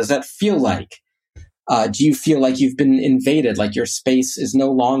mean? What does that feel like? Do you feel like you've been invaded? Like your space is no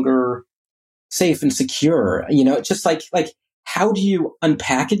longer safe and secure? It's just like how do you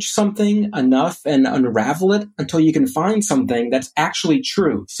unpackage something enough and unravel it until you can find something that's actually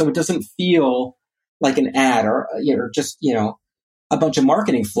true? So it doesn't feel like an ad or just, a bunch of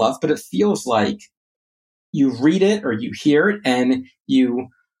marketing fluff, but it feels like you read it or you hear it and you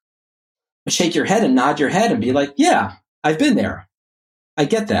shake your head and nod your head and be like, yeah, I've been there. I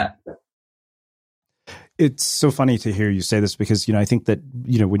get that. It's so funny to hear you say this because, I think that,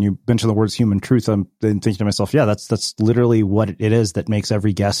 when you mention the words human truth, I'm then thinking to myself, yeah, that's literally what it is that makes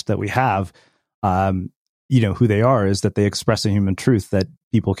every guest that we have, who they are, is that they express a human truth that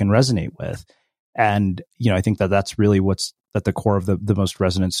people can resonate with. And, I think that that's really what's at the core of the most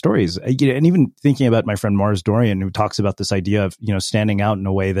resonant stories. And even thinking about my friend Mars Dorian, who talks about this idea of, standing out in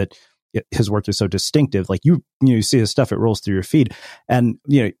a way that his work is so distinctive. Like you see his stuff, it rolls through your feed. And,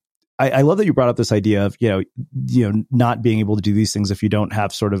 I love that you brought up this idea of, not being able to do these things if you don't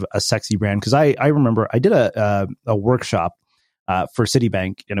have sort of a sexy brand. Because I remember I did a workshop for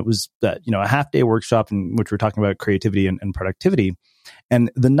Citibank, and it was a half-day workshop in which we're talking about creativity and productivity.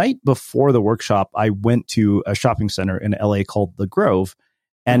 And the night before the workshop, I went to a shopping center in LA called The Grove.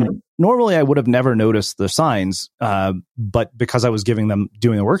 And normally I would have never noticed the signs, but because I was doing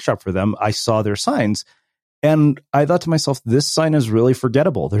the workshop for them, I saw their signs. And I thought to myself, this sign is really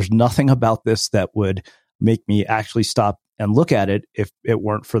forgettable. There's nothing about this that would make me actually stop and look at it if it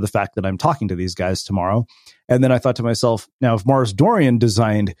weren't for the fact that I'm talking to these guys tomorrow. And then I thought to myself, now, if Mars Dorian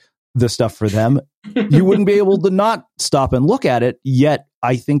designed the stuff for them, you wouldn't be able to not stop and look at it. Yet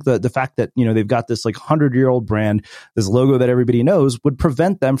I think that the fact that, they've got this like 100-year-old brand, this logo that everybody knows, would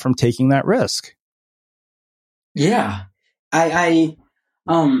prevent them from taking that risk. Yeah. I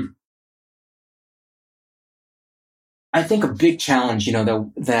think a big challenge,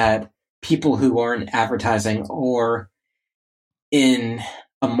 that people who are in advertising or in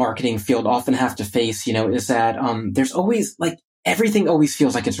a marketing field often have to face, is that there's always like everything always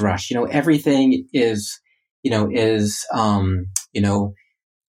feels like it's rushed. Everything is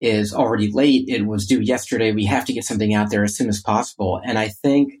already late. It was due yesterday. We have to get something out there as soon as possible. And I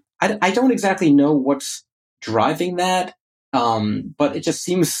think I don't exactly know what's driving that, but it just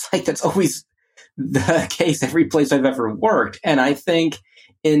seems like that's always the case every place I've ever worked. And I think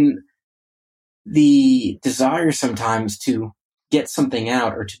in the desire sometimes to get something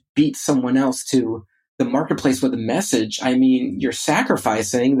out or to beat someone else to the marketplace with a message, I mean, you're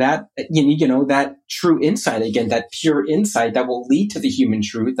sacrificing that, that true insight, again, that pure insight that will lead to the human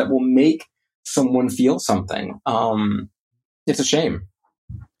truth that will make someone feel something. It's a shame.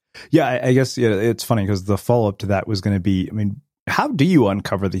 Yeah, I guess it's funny because the follow-up to that was going to be, how do you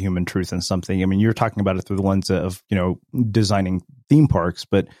uncover the human truth in something? You're talking about it through the lens of, designing theme parks,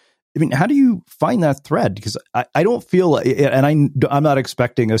 but how do you find that thread? Because I don't feel, and I'm not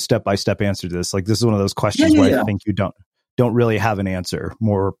expecting a step-by-step answer to this. Like, this is one of those questions where I think you don't really have an answer,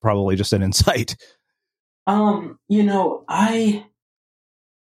 more probably just an insight. I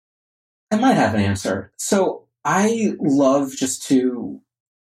might have an answer. So I love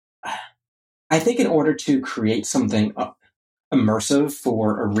I think in order to create something immersive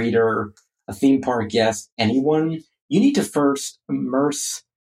for a reader, a theme park guest, anyone, you need to first immerse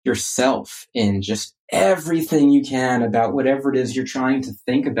yourself in just everything you can about whatever it is you're trying to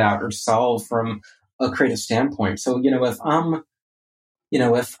think about or solve from a creative standpoint. So, if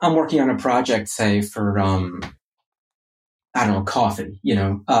I'm working on a project, say for, coffee,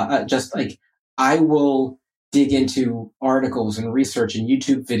 just like I will dig into articles and research and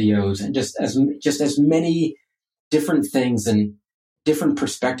YouTube videos and just as many different things and different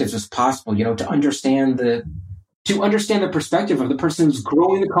perspectives as possible, to understand the to understand the perspective of the person who's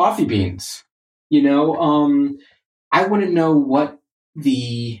growing the coffee beans. You know, I want to know what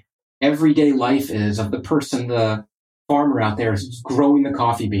the everyday life is of the person, the farmer out there who's growing the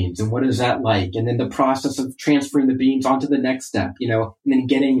coffee beans, and what is that like? And then the process of transferring the beans onto the next step, you know, and then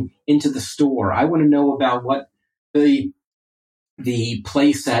getting into the store. I want to know about what the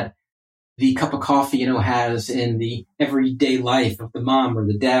place that the cup of coffee, you know, has in the everyday life of the mom or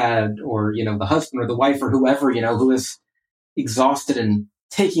the dad or, you know, the husband or the wife or whoever, you know, who is exhausted and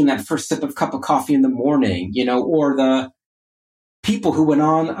taking that first sip of cup of coffee in the morning, you know, or the people who went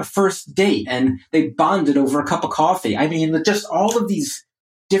on a first date and they bonded over a cup of coffee. I mean, just all of these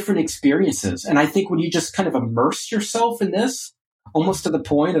different experiences. And I think when you just kind of immerse yourself in this, almost to the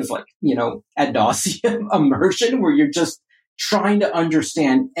point of like, you know, ad nauseum immersion, where you're just trying to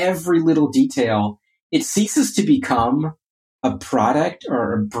understand every little detail, it ceases to become a product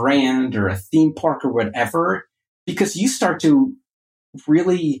or a brand or a theme park or whatever, because you start to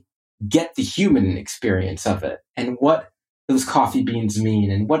really get the human experience of it and what those coffee beans mean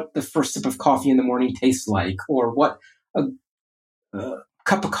and what the first sip of coffee in the morning tastes like, or what a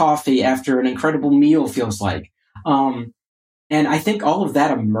cup of coffee after an incredible meal feels like. And I think all of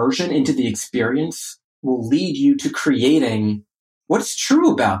that immersion into the experience will lead you to creating what's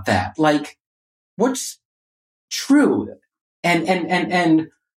true about that. Like, what's true and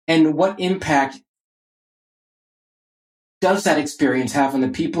what impact does that experience have on the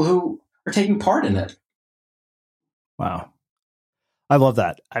people who are taking part in it? Wow. I love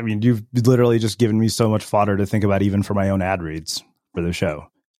that. I mean, you've literally just given me so much fodder to think about, even for my own ad reads for the show.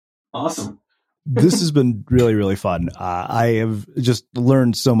 Awesome. This has been really, really fun. I have just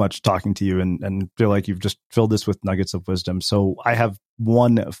learned so much talking to you and feel like you've just filled this with nuggets of wisdom. So I have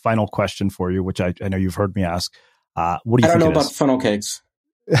one final question for you, which I know you've heard me ask. What do you think? I don't know about funnel cakes.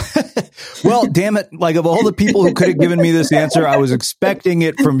 Well, damn it. Like, of all the people who could have given me this answer, I was expecting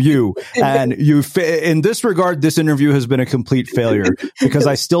it from you. And in this regard, this interview has been a complete failure, because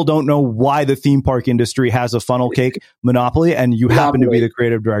I still don't know why the theme park industry has a funnel cake monopoly, and you happen to be the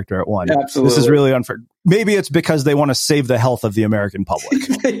creative director at one. Absolutely. This is really unfair. Maybe it's because they want to save the health of the American public.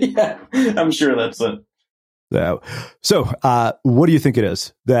 Yeah, I'm sure that's it. So, what do you think it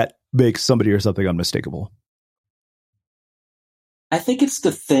is that makes somebody or something unmistakable? I think it's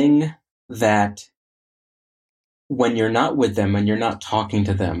the thing that when you're not with them and you're not talking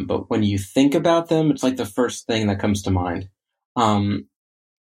to them, but when you think about them, it's like the first thing that comes to mind.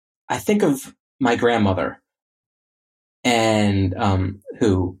 I think of my grandmother, and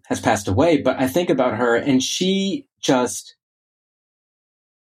who has passed away, but I think about her, and she just,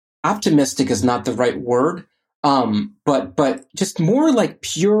 optimistic is not the right word, but just more like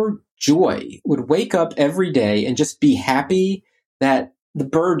pure joy, would wake up every day and just be happy that the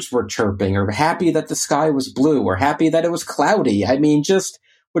birds were chirping, or happy that the sky was blue, or happy that it was cloudy. I mean, just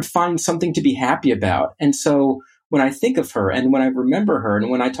would find something to be happy about. And so when I think of her and when I remember her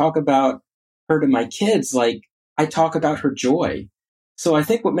and when I talk about her to my kids, like, I talk about her joy. So I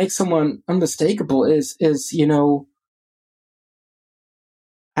think what makes someone unmistakable is, you know,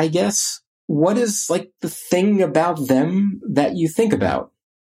 I guess, what is like the thing about them that you think about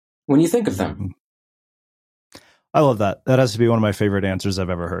when you think of them? I love that. That has to be one of my favorite answers I've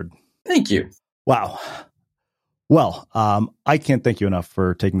ever heard. Thank you. Wow. Well, I can't thank you enough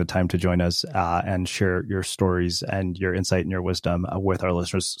for taking the time to join us and share your stories and your insight and your wisdom with our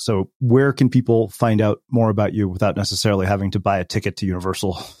listeners. So where can people find out more about you without necessarily having to buy a ticket to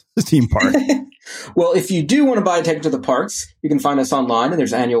Universal theme park? Well, if you do want to buy a ticket to the parks, you can find us online, and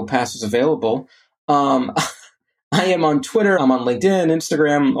there's annual passes available. I am on Twitter. I'm on LinkedIn,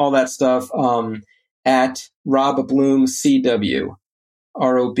 Instagram, all that stuff. At Rob Bloom CW,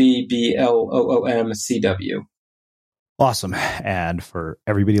 ROBBLOOM CW. Awesome. And for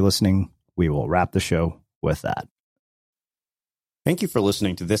everybody listening, we will wrap the show with that. Thank you for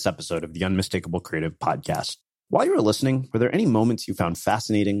listening to this episode of the Unmistakable Creative Podcast. While you were listening, were there any moments you found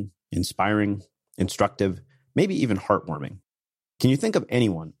fascinating, inspiring, instructive, maybe even heartwarming? Can you think of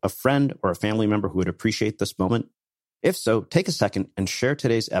anyone, a friend or a family member who would appreciate this moment? If so, take a second and share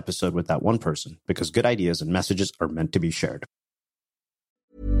today's episode with that one person, because good ideas and messages are meant to be shared.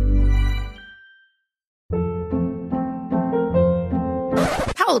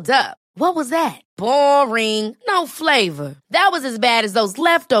 Hold up. What was that? Boring. No flavor. That was as bad as those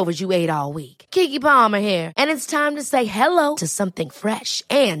leftovers you ate all week. Keke Palmer here. And it's time to say hello to something fresh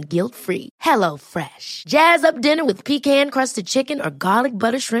and guilt-free. Hello Fresh. Jazz up dinner with pecan-crusted chicken or garlic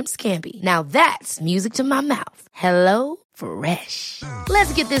butter shrimp scampi. Now that's music to my mouth. Hello Fresh.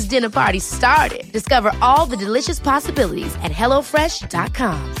 Let's get this dinner party started. Discover all the delicious possibilities at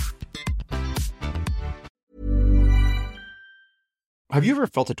HelloFresh.com. Have you ever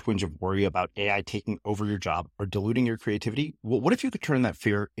felt a twinge of worry about AI taking over your job or diluting your creativity? Well, what if you could turn that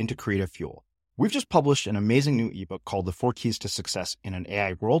fear into creative fuel? We've just published an amazing new ebook called The 4 Keys to Success in an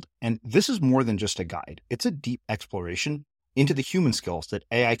AI World, and this is more than just a guide. It's a deep exploration into the human skills that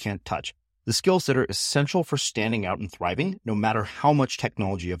AI can't touch, the skills that are essential for standing out and thriving, no matter how much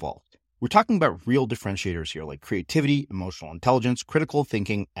technology evolves. We're talking about real differentiators here, like creativity, emotional intelligence, critical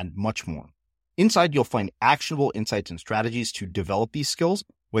thinking, and much more. Inside, you'll find actionable insights and strategies to develop these skills,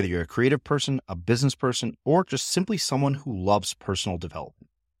 whether you're a creative person, a business person, or just simply someone who loves personal development.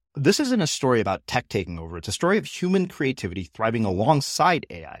 This isn't a story about tech taking over. It's a story of human creativity thriving alongside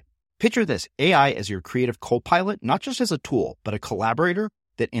AI. Picture this, AI as your creative co-pilot, not just as a tool, but a collaborator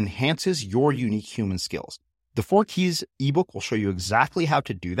that enhances your unique human skills. The 4 Keys ebook will show you exactly how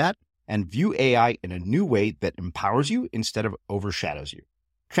to do that and view AI in a new way that empowers you instead of overshadows you.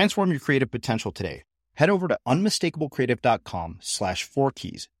 Transform your creative potential today. Head over to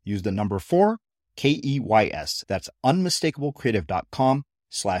unmistakablecreative.com/4keys. Use the number 4, KEYS. That's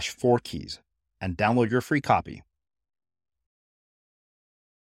unmistakablecreative.com/4keys and download your free copy.